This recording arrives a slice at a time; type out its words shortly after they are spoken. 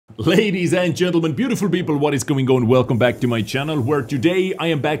Ladies and gentlemen, beautiful people, what is going on? Welcome back to my channel, where today I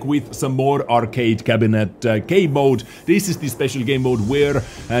am back with some more arcade cabinet game mode. This is the special game mode where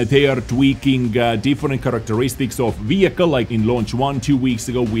they are tweaking different characteristics of vehicle. Like in launch 1 2 weeks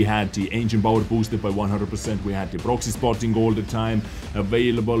ago, we had the engine power boosted by 100%, we had the proxy spotting all the time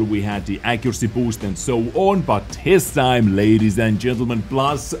available, we had the accuracy boost and so on. But this time, ladies and gentlemen,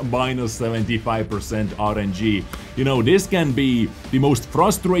 plus minus 75% RNG. You know, this can be the most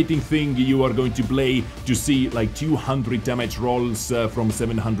frustrating thing you are going to play, to see like 200 damage rolls from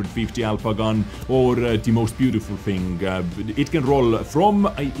 750 alpha gun, or the most beautiful thing, it can roll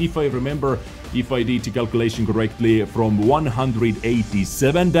from, if I remember, if I did the calculation correctly, from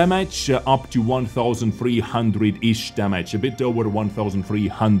 187 damage up to 1300-ish damage, a bit over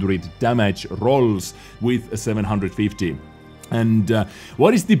 1300 damage rolls with 750. And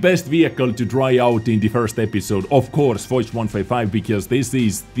what is the best vehicle to try out in the first episode? Of course, Foch 155, because this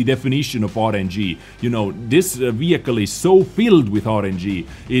is the definition of RNG. You know, this vehicle is so filled with RNG.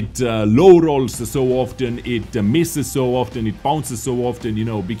 It low rolls so often, it misses so often, it bounces so often, you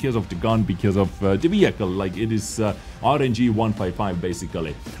know, because of the gun, because of the vehicle. Like, it is RNG 155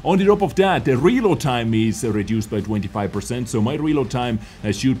 basically. On the top of that, the reload time is reduced by 25%, so my reload time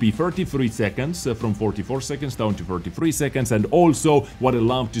should be 33 seconds, from 44 seconds down to 33 seconds. And also, what I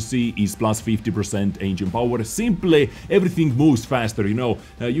love to see is plus 50% engine power. Simply, everything moves faster, you know.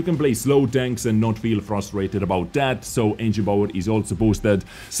 You can play slow tanks and not feel frustrated about that, so engine power is also boosted.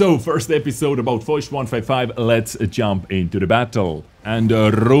 So, first episode about Foch 155, let's jump into the battle. And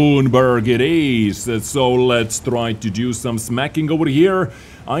Runeberg it is, so let's try to do some smacking over here.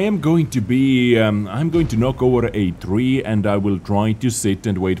 I am going to be, I'm going to knock over a tree, and I will try to sit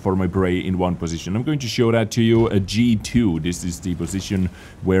and wait for my prey in one position. I'm going to show that to you, a G2, this is the position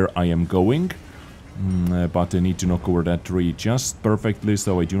where I am going. But I need to knock over that tree just perfectly,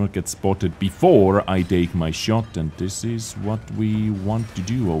 so I do not get spotted before I take my shot. And this is what we want to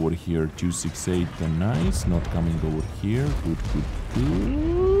do over here. 268, nice, not coming over here. Good, good,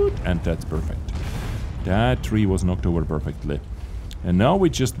 good. And that's perfect. That tree was knocked over perfectly. And now we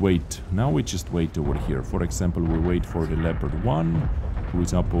just wait. Now we just wait over here. For example, we wait for the Leopard 1, who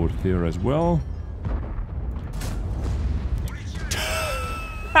is up over here as well.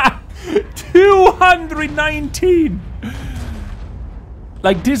 219!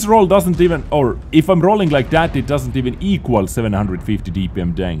 Like, this roll doesn't even, or if I'm rolling like that, it doesn't even equal 750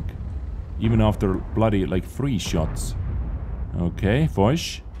 DPM tank. Even after bloody, like, 3 shots. Okay,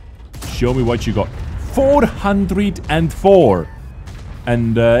 Foch, show me what you got. 404!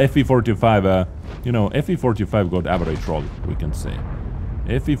 And FE45, you know, FE45 got average roll, we can say.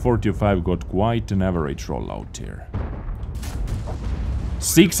 FE45 got quite an average roll out here.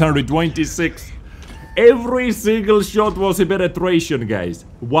 626. Every single shot was a penetration, guys.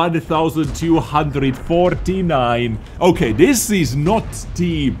 1249. Okay, this is not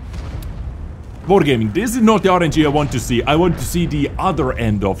the wargaming. This is not the RNG I want to see. I want to see the other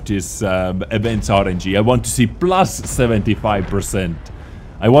end of this event's RNG. I want to see plus 75%.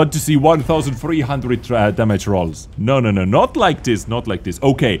 I want to see 1300 damage rolls. No, no, no, not like this, not like this.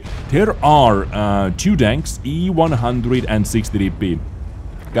 Okay, there are 2 tanks, E100 and 60 DP.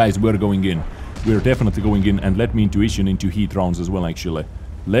 Guys, we're going in. We're definitely going in, and let me intuition into heat rounds as well, actually.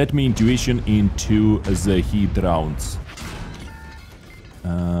 Let me intuition into the heat rounds.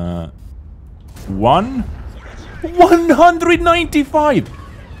 195!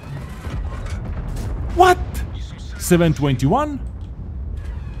 What? 721?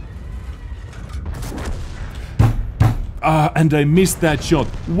 And I missed that shot.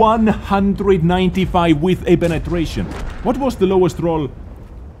 195 with a penetration. What was the lowest roll?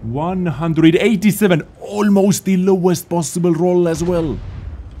 187, almost the lowest possible roll as well.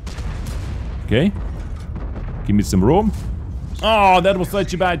 Okay, give me some room. Oh, that was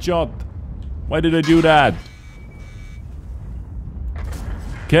such a bad shot. Why did I do that?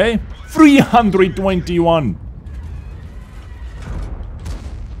 Okay, 321.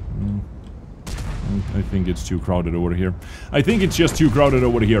 I think it's too crowded over here. I think it's just too crowded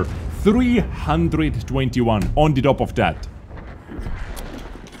over here. 321 on the top of that.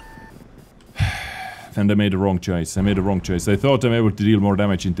 And I made a wrong choice. I made a wrong choice. I thought I'm able to deal more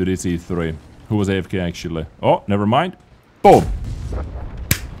damage into this E3. Who was AFK actually? Oh, never mind. Boom!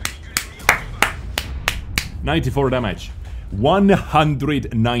 94 damage.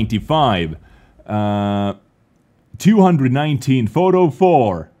 195. 219.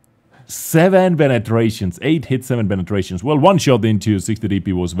 404. 7 penetrations. 8 hits, 7 penetrations. Well, 1 shot into 60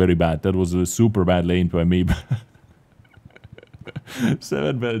 DP was very bad. That was a super bad lane by me.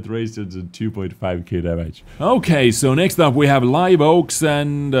 7 penetrations and 2.5k damage. Okay, so next up we have Live Oaks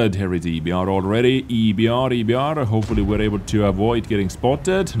and there is EBR already. EBR. Hopefully we're able to avoid getting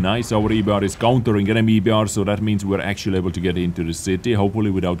spotted. Nice, our EBR is countering enemy EBR, so that means we're actually able to get into the city,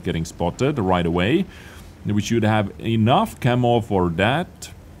 hopefully without getting spotted right away. We should have enough camo for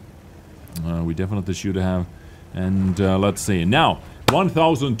that. We definitely should have. And let's see. Now,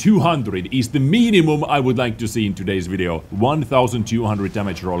 1200 is the minimum I would like to see in today's video. 1200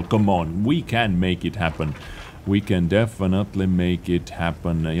 damage roll. Come on, we can make it happen. We can definitely make it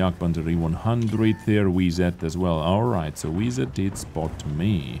happen. Jagdpanzer 100 there, WZ as well. Alright, so WZ did spot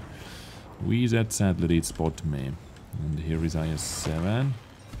me. WZ sadly did spot me. And here is IS-7.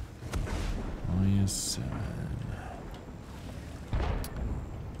 IS-7.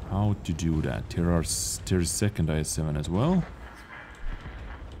 How to do that? There's second IS-7 as well.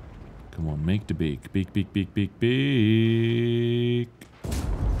 Come on, make the big.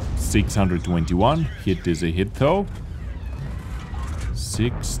 621. Hit is a hit though.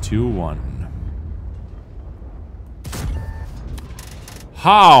 621.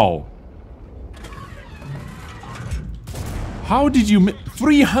 How? How did you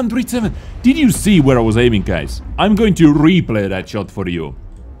 307? Did you see where I was aiming, guys? I'm going to replay that shot for you.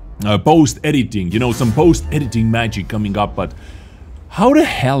 Post-editing, you know, some post-editing magic coming up, but how the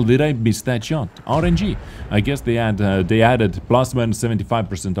hell did I miss that shot? RNG. I guess they added plus minus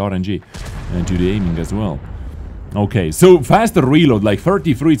 75% RNG to the aiming as well. Okay, so faster reload, like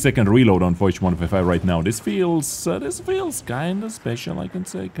 33-second reload on Foch 155 right now. This feels kind of special, I can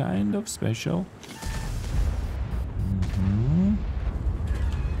say, kind of special.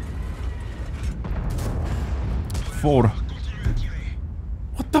 What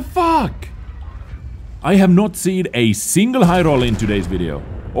the fuck? I have not seen a single high roll in today's video.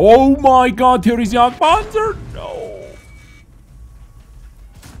 Oh my god, here is Jagdpanzer! No!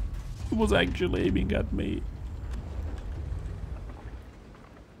 He was actually aiming at me.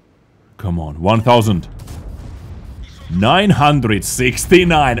 Come on, 1000.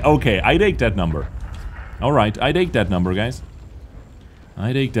 969. Okay, I take that number. Alright, I take that number, guys.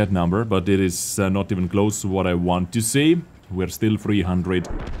 I take that number, but it is not even close to what I want to see. We're still 300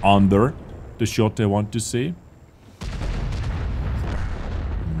 under the shot I want to see.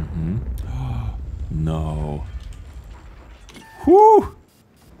 No. Whew!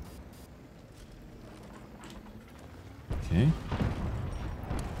 Okay.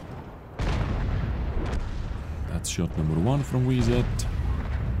 That's shot number 1 from WZ.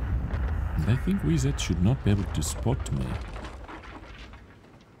 And I think WZ should not be able to spot me.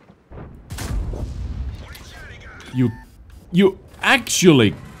 You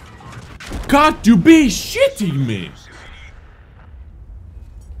actually got to be shitting me!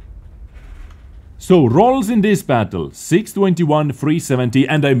 So, rolls in this battle, 621, 370,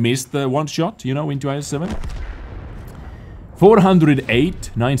 and I missed one shot, you know, into IS-7.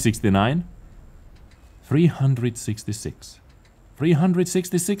 408, 969. 366.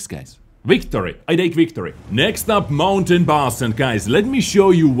 366, guys. Victory! I take victory. Next up, Mountain Boss, and guys, let me show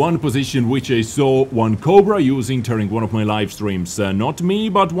you one position which I saw one Cobra using during one of my live streams. Not me,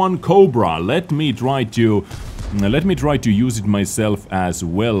 but one Cobra. Let me try to use it myself as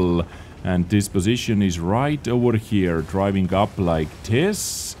well. And this position is right over here, driving up like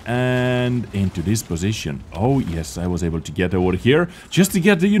this and into this position. Oh yes, I was able to get over here just to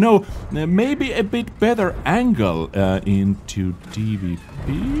get, you know, maybe a bit better angle into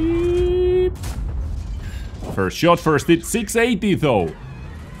DVP. First shot, first hit, 680 though.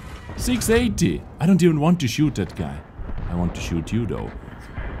 680. I don't even want to shoot that guy. I want to shoot you though.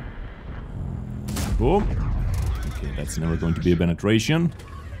 Boom. Okay, that's never going to be a penetration.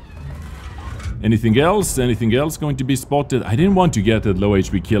 Anything else? Anything else going to be spotted? I didn't want to get that low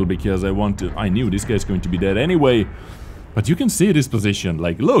HP kill because I knew this guy's going to be dead anyway. But you can see this position.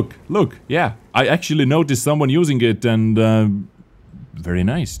 Like, look. Yeah, I actually noticed someone using it and very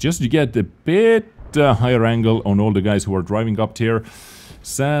nice. Just to get a bit higher angle on all the guys who are driving up here.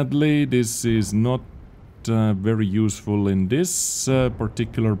 Sadly, this is not very useful in this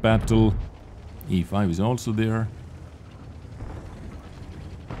particular battle. E5 is also there.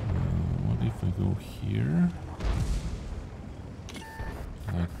 If I go here,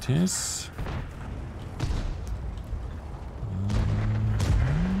 like this,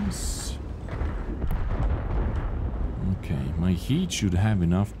 okay, my heat should have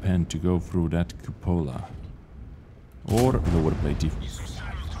enough pen to go through that cupola, or lower plate.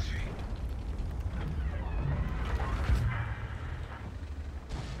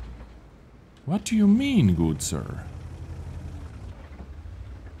 What do you mean, good sir?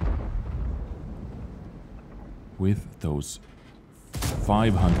 With those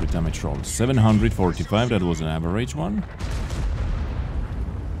 500 damage roll. 745, that was an average one.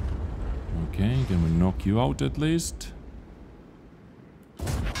 Okay, can we knock you out at least?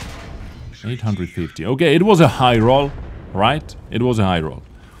 850. Okay, it was a high roll, right? It was a high roll.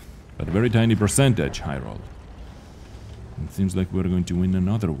 But a very tiny percentage high roll. It seems like we're going to win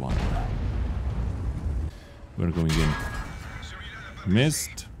another one. We're going in.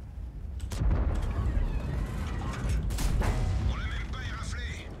 Missed.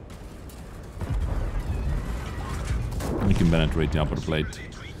 We can penetrate the upper plate.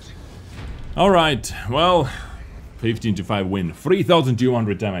 Alright, well, 15 to 5 win.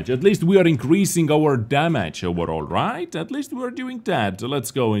 3,200 damage. At least we are increasing our damage overall, right? At least we are doing that. So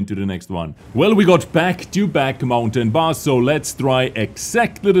let's go into the next one. Well, we got back-to-back mountain boss, so let's try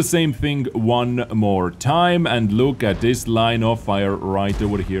exactly the same thing one more time. And look at this line of fire right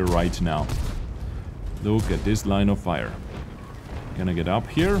over here, right now. Look at this line of fire. Can I get up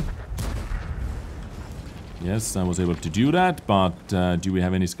here? Yes, I was able to do that, but do we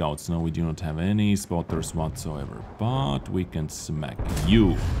have any scouts? No, we do not have any spotters whatsoever. But we can smack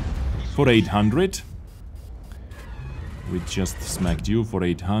you for 800. We just smacked you for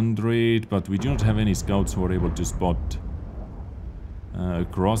 800, but we do not have any scouts who are able to spot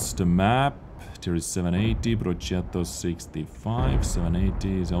across the map. There is 780, Brochetto 65,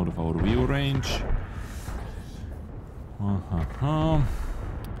 780 is out of our view range.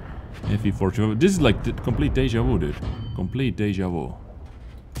 FE4. This is like the complete deja vu, dude. Complete deja vu.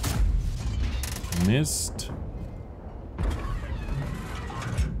 Missed.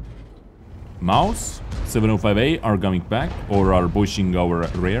 Mouse. 705A are coming back or are pushing our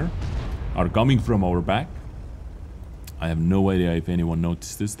rear. Are coming from our back. I have no idea if anyone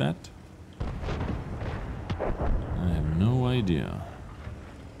notices that. I have no idea.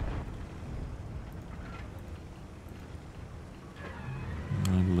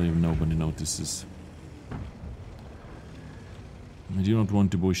 I believe nobody notices. I do not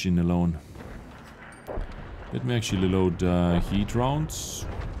want to push in alone. Let me actually load heat rounds.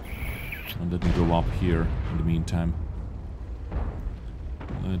 And let me go up here in the meantime.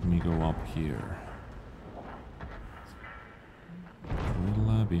 Let me go up here.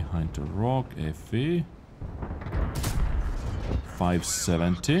 Gorilla behind the rock. FE.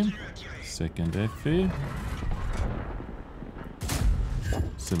 570. Second FE.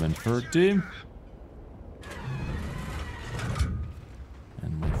 730.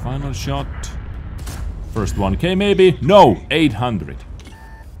 And my final shot. First 1k maybe? No! 800.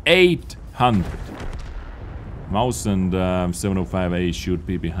 800. Mouse and 705A should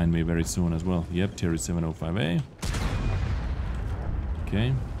be behind me very soon as well. Yep, here is 705A.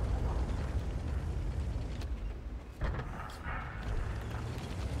 Okay.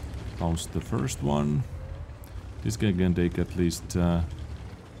 Pause the first one. This guy can take at least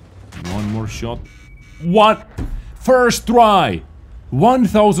one more shot. What? First try!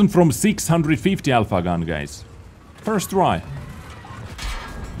 1000 from 650 alpha gun, guys. First try.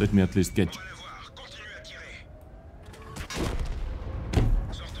 Let me at least get...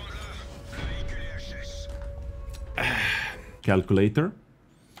 Calculator.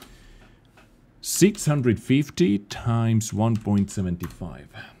 650 times 1.75.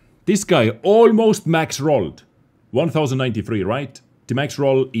 This guy almost max rolled. 1093, right? The max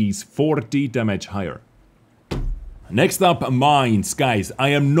roll is 40 damage higher. Next up, mines. Guys, I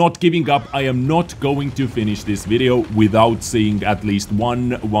am not giving up. I am not going to finish this video without seeing at least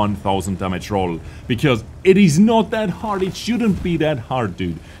 1000 damage roll. Because it is not that hard. It shouldn't be that hard,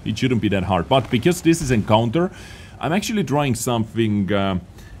 dude. It shouldn't be that hard. But because this is encounter, I'm actually trying something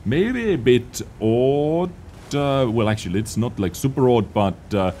maybe a bit odd. Well, actually, it's not like super odd,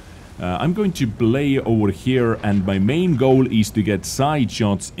 but... I'm going to play over here, and my main goal is to get side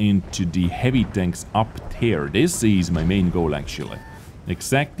shots into the heavy tanks up there. This is my main goal, actually.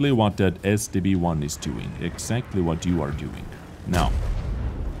 Exactly what that STB1 is doing. Exactly what you are doing. Now,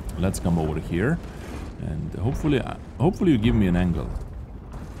 let's come over here, and hopefully you give me an angle.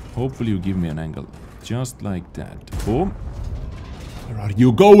 Hopefully you give me an angle. Just like that. Boom. Where are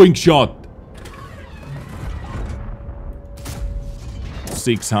you going, shot?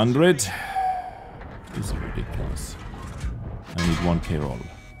 600. This is ridiculous. I need 1k roll.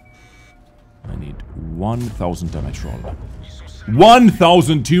 I need 1000 damage roll.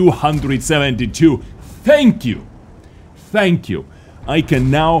 1272. Thank you. Thank you. I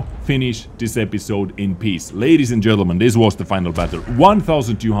can now finish this episode in peace. Ladies and gentlemen, this was the final battle.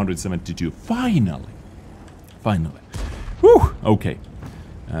 1272. Finally. Finally. Whew. Okay.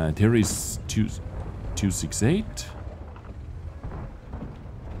 There is 268.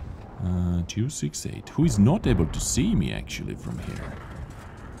 268. Who is not able to see me actually from here?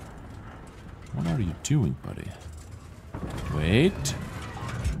 What are you doing, buddy? Wait.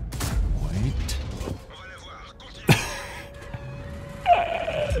 Wait.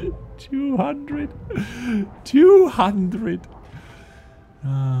 200. 200.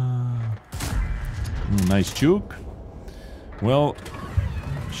 Nice juke. Well,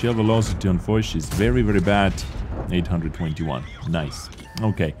 shell velocity on Foch is very, very bad. 821. Nice.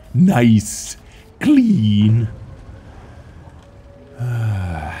 Okay. Nice. Clean.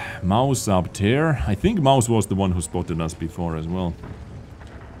 Mouse up there. I think Mouse was the one who spotted us before as well.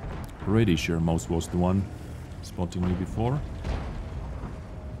 Pretty sure Mouse was the one spotting me before.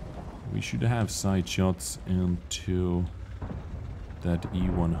 We should have side shots into that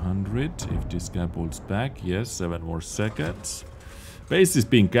E100 if this guy pulls back. Yes, 7 more seconds. Base is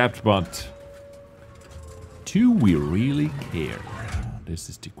being capped, but do we really care? This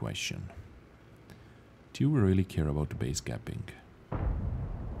is the question. Do we really care about the base capping?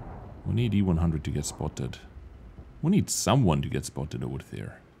 We need E100 to get spotted. We need someone to get spotted over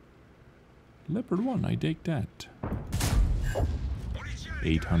there. Leopard 1, I take that.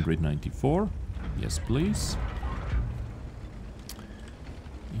 894. Yes, please.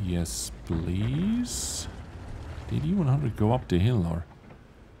 Yes, please. Did E100 go up the hill, or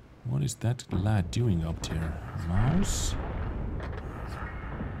what is that lad doing up there? Mouse?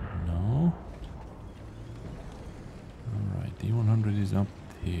 No. Alright, the E100 is up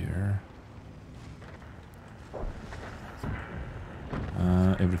here.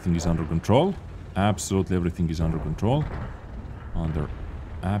 Everything is under control. Absolutely everything is under control. Under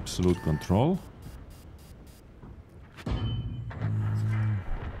absolute control.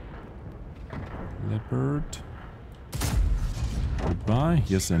 Leopard. Goodbye.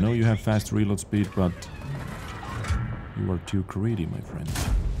 Yes, I know you have fast reload speed, but you are too greedy, my friend.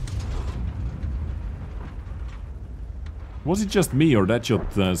 Was it just me, or that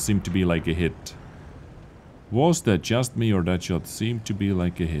shot seemed to be like a hit? Was that just me, or that shot seemed to be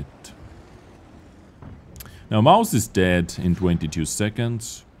like a hit? Now, Mouse is dead in 22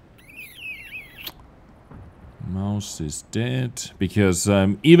 seconds. Mouse is dead, because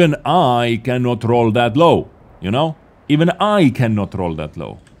even I cannot roll that low, you know? Even I cannot roll that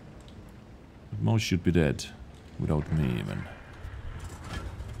low. But Mouse should be dead, without me even.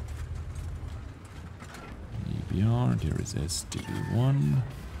 EBR, there is STB1.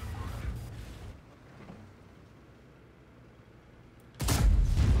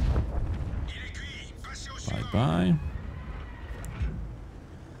 Bye-bye.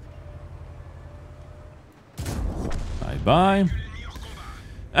 Bye-bye.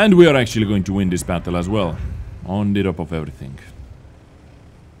 And we are actually going to win this battle as well. On the top of everything.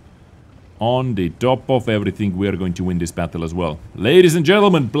 On the top of everything, we are going to win this battle as well. Ladies and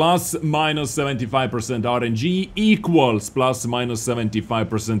gentlemen, plus minus 75% RNG equals plus minus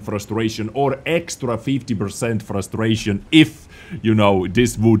 75% frustration, or extra 50% frustration if, you know,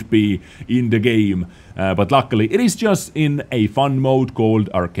 this would be in the game. But luckily, it is just in a fun mode called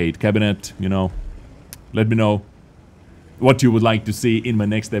Arcade Cabinet, you know. Let me know what you would like to see in my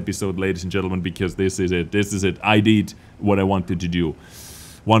next episode, ladies and gentlemen, because this is it. This is it. I did what I wanted to do.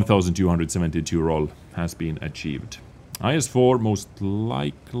 1272 roll has been achieved. IS4 most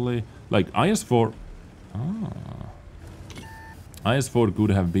likely, like IS4. IS4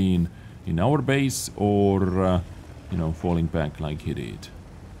 could have been in our base, or you know, falling back like he did.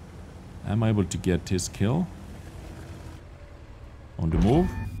 Am I able to get his kill? On the move.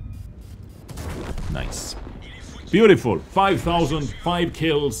 Nice. Beautiful. 5,000, 5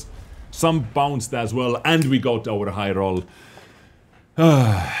 kills, some bounced as well, and we got our high roll.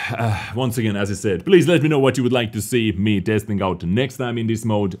 Once again, as I said, please let me know what you would like to see me testing out next time in this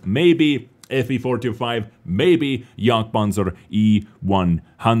mode. Maybe FE425, maybe Jagdpanzer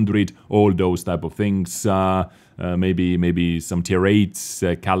E100, all those type of things. Maybe some tier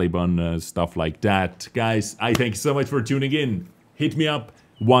 8s, Caliban, stuff like that. Guys, I thank you so much for tuning in. Hit me up.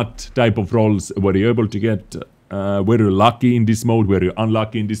 What type of rolls were you able to get? Were you lucky in this mode? Were you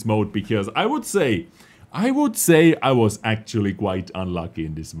unlucky in this mode? Because I would say I was actually quite unlucky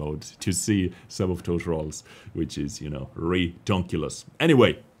in this mode to see some of those rolls, which is, you know, redonkulous.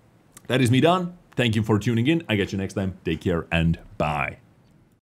 Anyway, that is me done. Thank you for tuning in. I get you next time. Take care and bye.